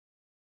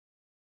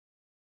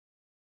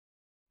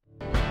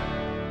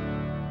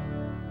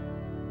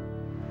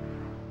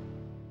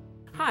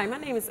Hi, my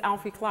name is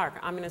Alfie.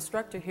 I'm an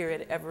instructor here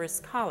at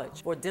Everest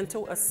College for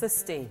dental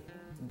assisting.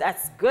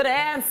 That's good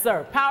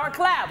answer. Power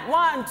clap.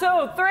 1,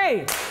 2,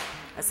 3.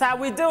 That's how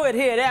we do it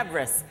here at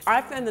Everest.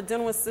 I've been the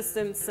dental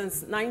assistant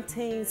since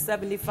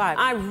 1975.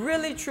 I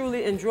really,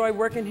 truly enjoy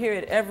working here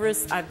at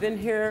Everest. I've been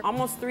here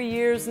almost 3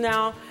 years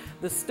now.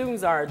 The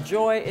students are a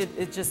joy.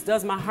 It just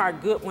does my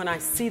heart good when I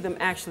see them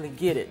actually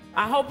get it.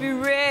 I hope you're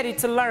ready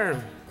to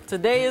learn.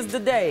 Today is the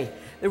day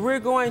that we're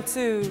going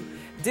to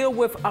deal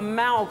with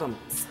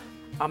amalgams.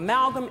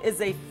 Amalgam is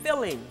a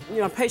filling.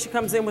 A patient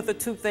comes in with a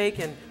toothache,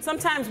 and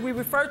sometimes we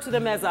refer to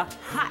them as a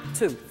hot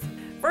tooth.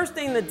 First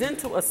thing the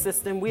dental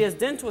assistant, we as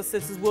dental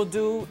assistants will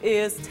do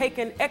is take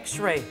an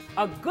x-ray.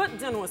 A good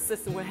dental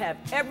assistant will have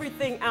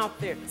everything out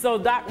there. So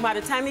by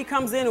the time he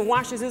comes in and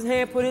washes his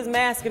hand, put his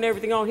mask and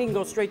everything on, he can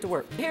go straight to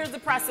work. Here's the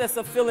process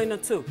of filling a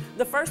tooth.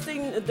 The first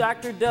thing the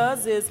doctor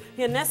does is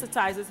he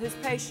anesthetizes his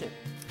patient.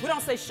 We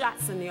don't say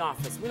shots in the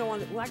office. We don't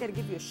want to, well, I got to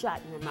give you a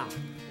shot in your mouth.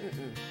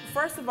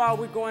 First of all,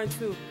 we're going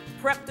to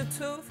prep the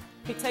tooth.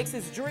 He takes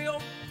his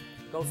drill,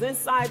 goes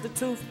inside the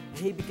tooth,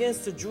 and he begins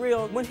to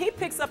drill. When he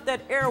picks up that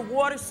air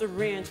water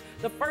syringe,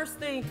 the first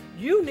thing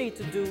you need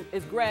to do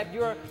is grab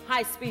your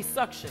high-speed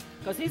suction,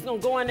 because he's gonna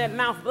go in that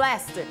mouth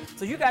blasted.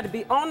 So you got to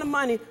be on the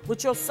money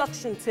with your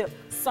suction tip,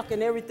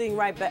 sucking everything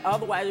right back.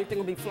 Otherwise, everything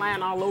will be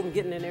flying all over and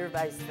getting in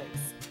everybody's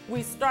face.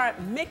 We start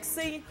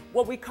mixing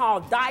what we call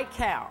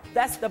di-cal.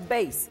 That's the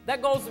base.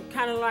 That goes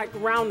kind of like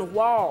around the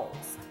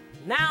walls.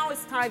 Now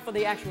it's time for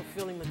the actual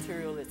filling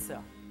material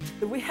itself.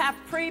 We have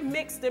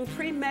pre-mixed and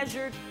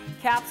pre-measured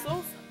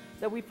capsules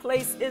that we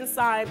place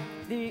inside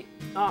the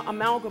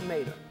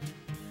amalgamator.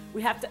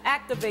 We have to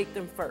activate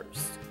them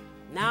first.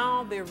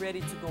 Now they're ready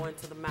to go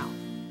into the mouth.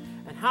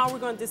 And how we're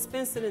going to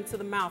dispense it into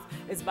the mouth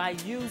is by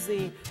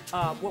using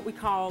what we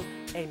call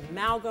a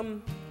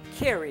amalgam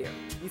carrier.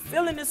 You're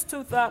filling this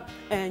tooth up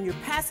and you're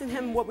passing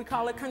him what we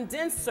call a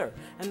condenser.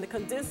 And the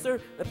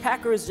condenser, the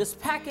packer is just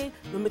packing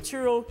the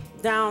material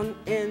down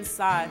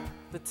inside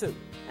the tooth.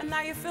 And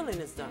now your filling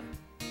is done.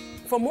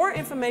 For more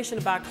information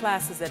about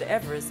classes at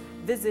Everest,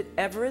 visit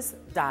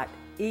everest.edu.